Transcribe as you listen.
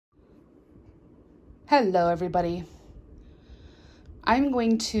Hello everybody. I'm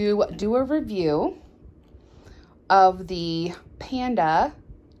going to do a review of the Panda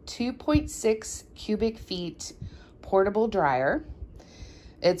 2.6 cubic feet portable dryer.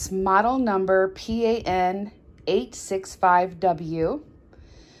 It's model number PAN 865W.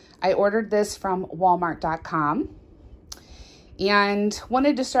 I ordered this from walmart.com and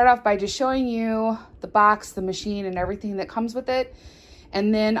wanted to start off by just showing you the box, the machine, and everything that comes with it.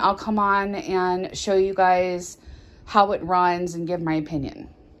 And then I'll come on and show you guys how it runs and give my opinion.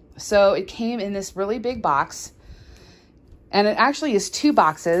 So it came in this really big box, and it actually is two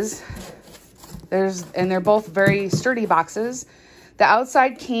boxes. And they're both very sturdy boxes. The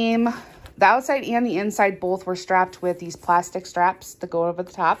outside and the inside both were strapped with these plastic straps that go over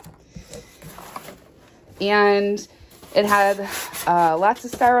the top. And it had lots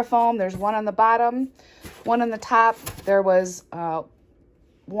of styrofoam. There's one on the bottom, one on the top. There was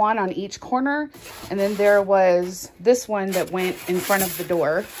one on each corner, and then there was this one that went in front of the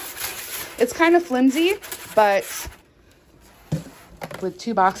door. It's kind of flimsy, but with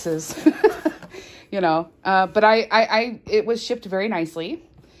two boxes, you know, but it was shipped very nicely,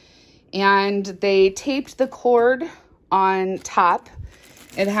 and they taped the cord on top.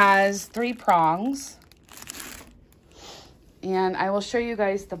 It has 3 prongs, and I will show you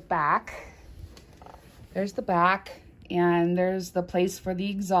guys the back. There's the back. And there's the place for the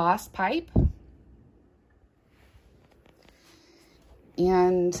exhaust pipe.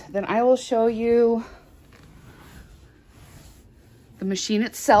 And then I will show you the machine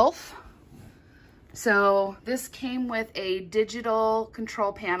itself. So this came with a digital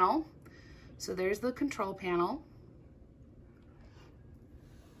control panel. So there's the control panel.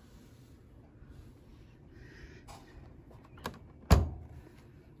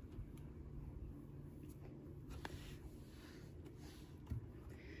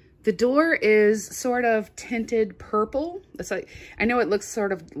 The door is sort of tinted purple. It's like, I know it looks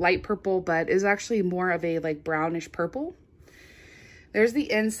sort of light purple, but is actually more of a like brownish purple. There's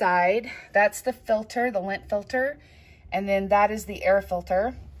the inside. That's the filter, the lint filter. And then that is the air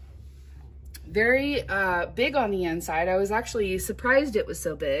filter. Very big on the inside. I was actually surprised it was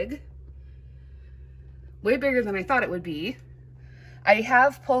so big. Way bigger than I thought it would be. I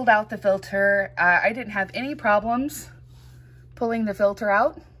have pulled out the filter. I didn't have any problems pulling the filter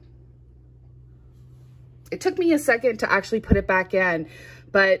out. It took me a second to actually put it back in,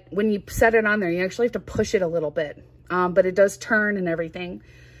 but when you set it on there, you actually have to push it a little bit, but it does turn and everything.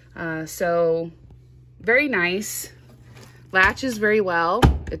 So very nice. Latches very well.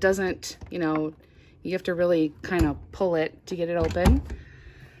 It doesn't, you know, you have to really kind of pull it to get it open.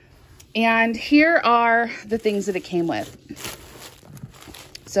 And here are the things that it came with.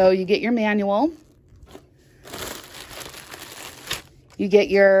 So you get your manual. You get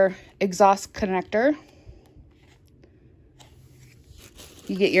your exhaust connector.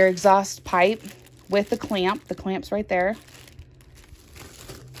 You get your exhaust pipe with the clamp. The clamp's right there.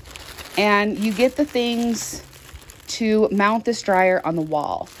 And you get the things to mount this dryer on the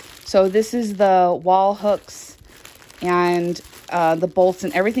wall. So this is the wall hooks and the bolts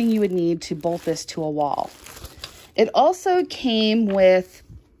and everything you would need to bolt this to a wall. It also came with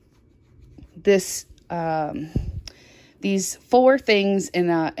this these 4 things in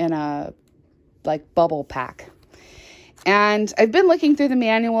a like bubble pack. And I've been looking through the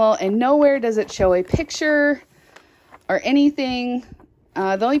manual, and nowhere does it show a picture or anything.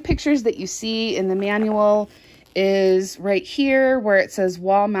 The only pictures that you see in the manual is right here where it says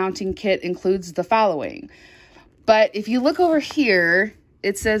wall mounting kit includes the following. But if you look over here,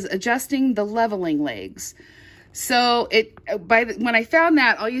 it says adjusting the leveling legs. So when I found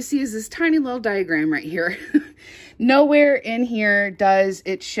that, all you see is this tiny little diagram right here. Nowhere in here does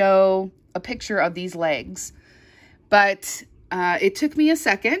it show a picture of these legs. But it took me a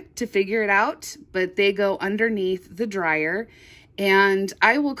second to figure it out, but they go underneath the dryer, and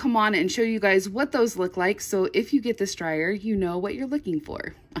I will come on and show you guys what those look like. So if you get this dryer, you know what you're looking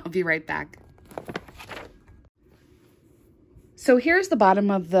for. I'll be right back. So here's the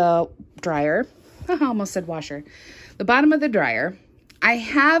bottom of the dryer. I almost said washer. The bottom of the dryer. I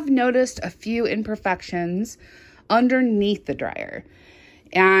have noticed a few imperfections underneath the dryer,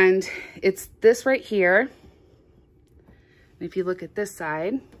 and it's this right here. If you look at this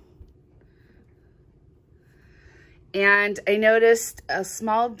side, and I noticed a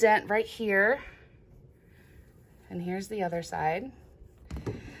small dent right here, and here's the other side.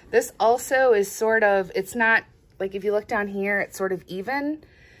 This also is sort of, it's not, like if you look down here, it's sort of even,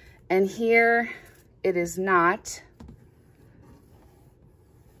 and here it is not.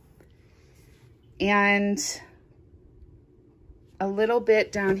 And a little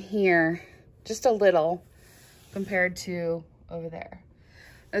bit down here just a little compared to over there.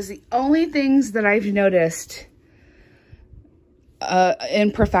 That's the only things that I've noticed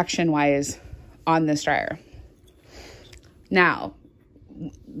imperfection wise on this dryer. Now,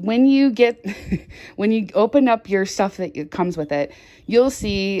 when you open up your stuff that comes with it, you'll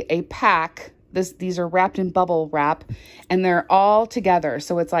see a pack. These are wrapped in bubble wrap, and they're all together.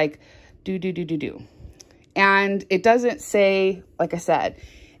 So it's like do. And it doesn't say, like I said,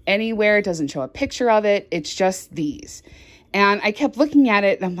 anywhere. It doesn't show a picture of it. It's just these. And I kept looking at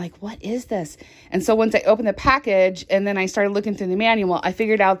it and I'm like, what is this? And so once I opened the package and then I started looking through the manual, I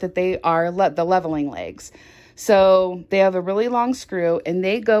figured out that they are the leveling legs. So they have a really long screw and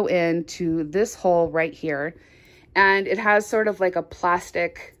they go into this hole right here. And it has sort of like a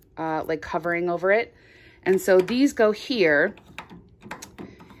plastic like covering over it. And so these go here.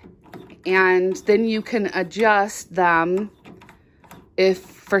 And then you can adjust them if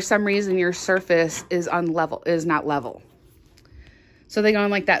for some reason your surface is not level. So they go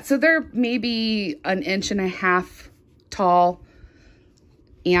on like that. So they're maybe 1.5 inches tall.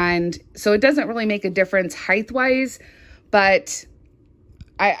 And so it doesn't really make a difference height-wise, but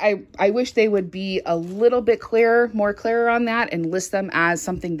I wish they would be a little bit more clearer on that and list them as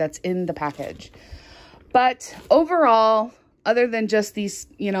something that's in the package. But overall, other than just these,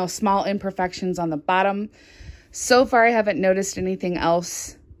 you know, small imperfections on the bottom, so far I haven't noticed anything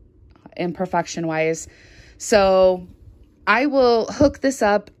else imperfection-wise. So I will hook this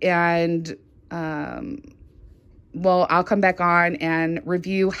up and, well, I'll come back on and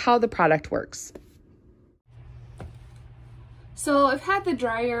review how the product works. So I've had the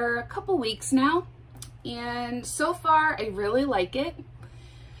dryer a couple weeks now, and so far I really like it.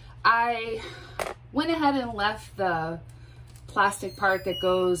 I went ahead and left the plastic part that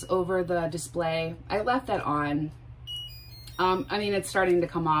goes over the display. I left that on. I mean, it's starting to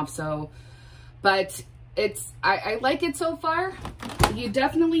come off, so, but I like it so far. You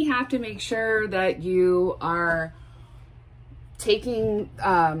definitely have to make sure that you are taking,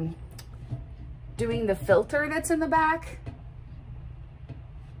 doing the filter that's in the back.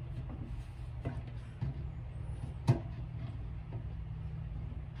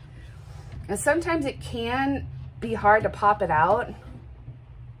 And sometimes it can be hard to pop it out.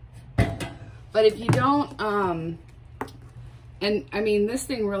 But if you don't, and I mean, this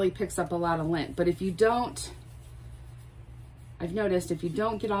thing really picks up a lot of lint, but if you don't, I've noticed if you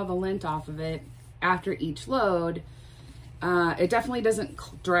don't get all the lint off of it after each load, it definitely doesn't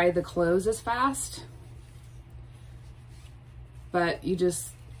dry the clothes as fast. But I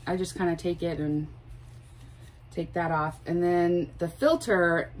just kind of take it and take that off. And then the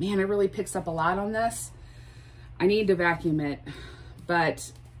filter, man, it really picks up a lot on this. I need to vacuum it,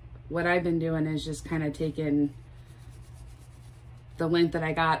 but what I've been doing is just kind of taking the lint that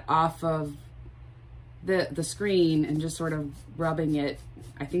I got off of the screen and just sort of rubbing it.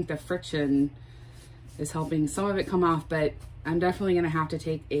 I think the friction is helping some of it come off, but I'm definitely gonna have to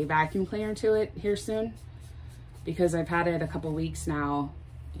take a vacuum cleaner to it here soon because I've had it a couple weeks now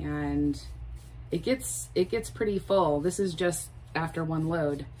and it gets pretty full. This is just after one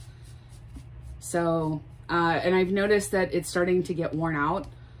load. So, and I've noticed that it's starting to get worn out,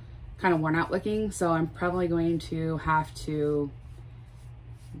 kind of worn out looking. So I'm probably going to have to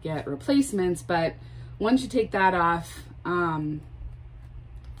get replacements, but once you take that off,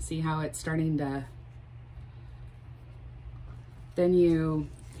 see how it's starting to, then you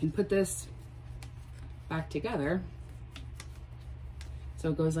can put this back together. So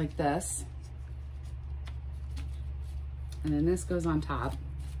it goes like this. And then this goes on top.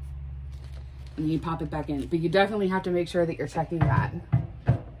 And you pop it back in. But you definitely have to make sure that you're checking that.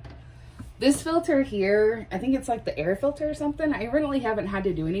 This filter here, I think it's like the air filter or something. I really haven't had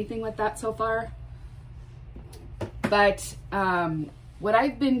to do anything with that so far. But what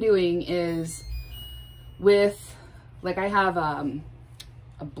I've been doing is with, like I have a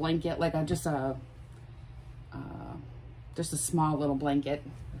blanket, like just a small little blanket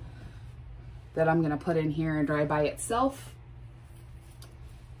that I'm gonna put in here and dry by itself.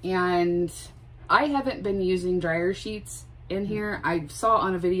 And I haven't been using dryer sheets in here. I saw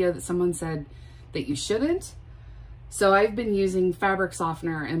on a video that someone said that you shouldn't. So I've been using fabric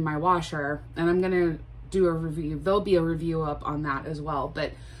softener in my washer, and I'm gonna do a review. There'll be a review up on that as well,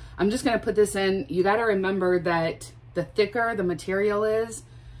 but I'm just gonna put this in. You gotta remember that the thicker the material is,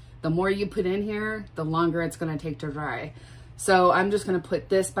 the more you put in here, the longer it's gonna take to dry. So I'm just gonna put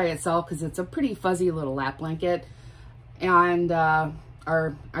this by itself because it's a pretty fuzzy little lap blanket. And,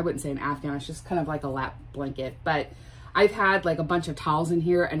 or I wouldn't say an Afghan, it's just kind of like a lap blanket. But I've had like a bunch of towels in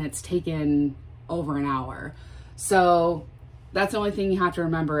here and it's taken over an hour. So that's the only thing you have to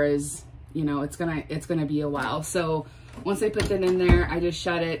remember is you know, it's gonna be a while. So once I put that in there, I just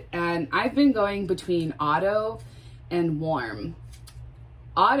shut it. And I've been going between auto and warm.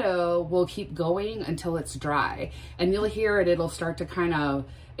 Auto will keep going until it's dry, and you'll hear it, it'll start to kind of,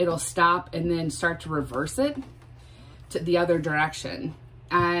 it'll stop and then start to reverse it to the other direction.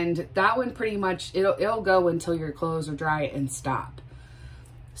 And that one pretty much, it'll go until your clothes are dry and stop.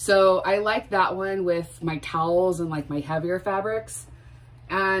 So I like that one with my towels and like my heavier fabrics.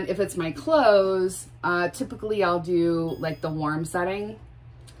 And if it's my clothes, typically I'll do like the warm setting.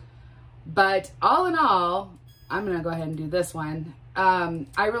 But all in all, I'm gonna go ahead and do this one.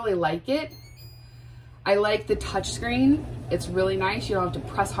 I really like it. I like the touch screen. It's really nice. You don't have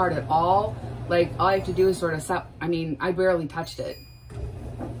to press hard at all. Like all I have to do is sort of set, I mean, I barely touched it.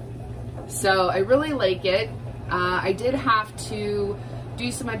 So I really like it. I did have to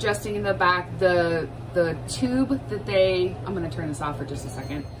do some adjusting in the back. The tube that I'm gonna turn this off for just a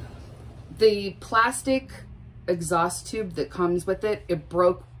second. The plastic exhaust tube that comes with it, it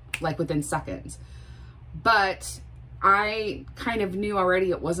broke like within seconds. But I kind of knew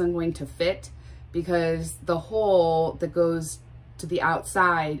already it wasn't going to fit because the hole that goes to the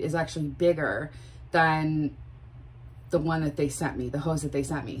outside is actually bigger than the one that they sent me, the hose that they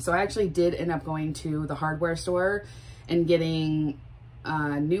sent me. So I actually did end up going to the hardware store and getting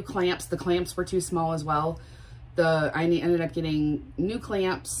new clamps. The clamps were too small as well. I ended up getting new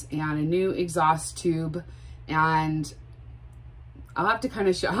clamps and a new exhaust tube, and I'll have to kind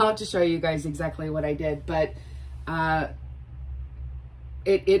of I'll have to show you guys exactly what I did, but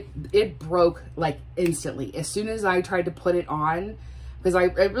it broke like instantly as soon as I tried to put it on, because I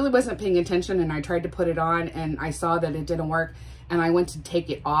really wasn't paying attention, and I tried to put it on and I saw that it didn't work, and I went to take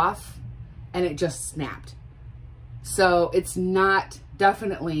it off and it just snapped. So it's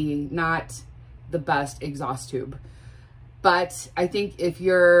definitely not the best exhaust tube. But I think if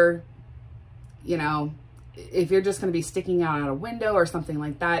you're, you know, if you're just going to be sticking out a window or something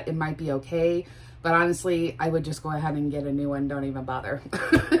like that, it might be okay. But honestly, I would just go ahead and get a new one. Don't even bother.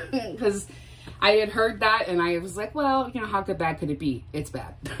 Because I had heard that and I was like, well, you know, how bad could it be? It's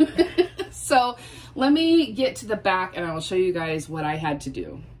bad. So let me get to the back and I will show you guys what I had to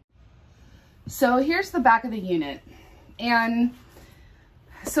do. So here's the back of the unit. And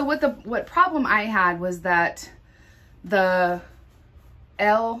so what problem I had was that the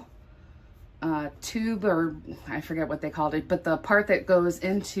L tube, or I forget what they called it, but the part that goes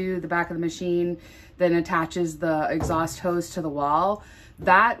into the back of the machine then attaches the exhaust hose to the wall,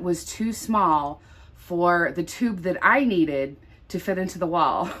 that was too small for the tube that I needed to fit into the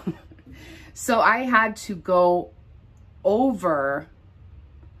wall. So I had to go over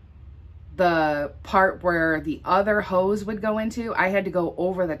the part where the other hose would go into. I had to go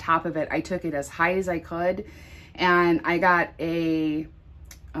over the top of it. I took it as high as I could, and I got a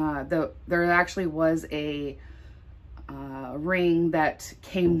there actually was a ring that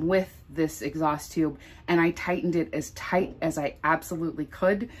came with this exhaust tube, and I tightened it as tight as I absolutely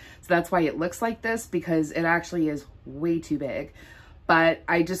could. So that's why it looks like this, because it actually is way too big. But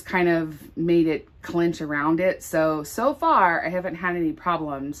I just kind of made it clinch around it. So far I haven't had any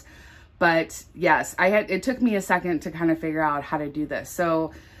problems. But yes, it took me a second to kind of figure out how to do this.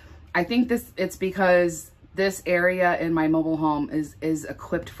 So I think it's because this area in my mobile home is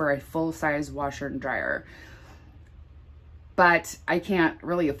equipped for a full-size washer and dryer. But I can't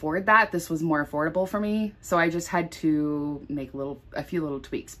really afford that. This was more affordable for me. So I just had to make a few little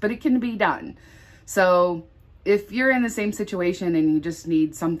tweaks, but it can be done. So if you're in the same situation and you just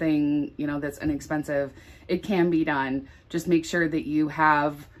need something, you know, that's inexpensive, it can be done. Just make sure that you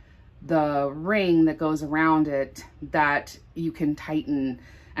have the ring that goes around it that you can tighten.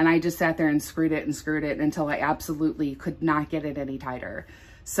 And I just sat there and screwed it until I absolutely could not get it any tighter.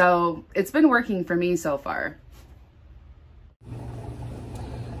 So it's been working for me so far.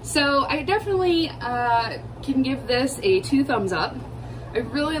 So I definitely can give this a 2 thumbs up. I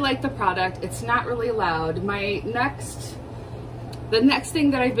really like the product. It's not really loud. The next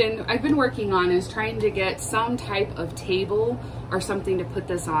thing that I've been working on is trying to get some type of table or something to put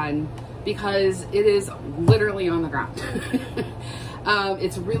this on, because it is literally on the ground.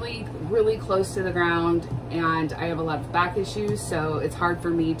 It's really, really close to the ground, and I have a lot of back issues, so it's hard for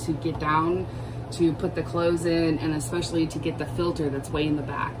me to get down to put the clothes in, and especially to get the filter that's way in the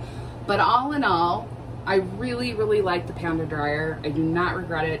back. But all in all, I really, really like the Panda dryer. I do not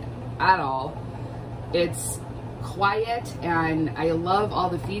regret it at all. It's quiet, and I love all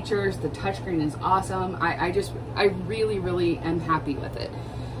the features. The touchscreen is awesome. I really, really am happy with it.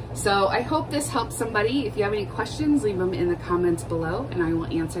 So I hope this helps somebody. If you have any questions, leave them in the comments below and I will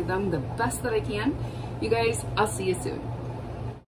answer them the best that I can. You guys, I'll see you soon.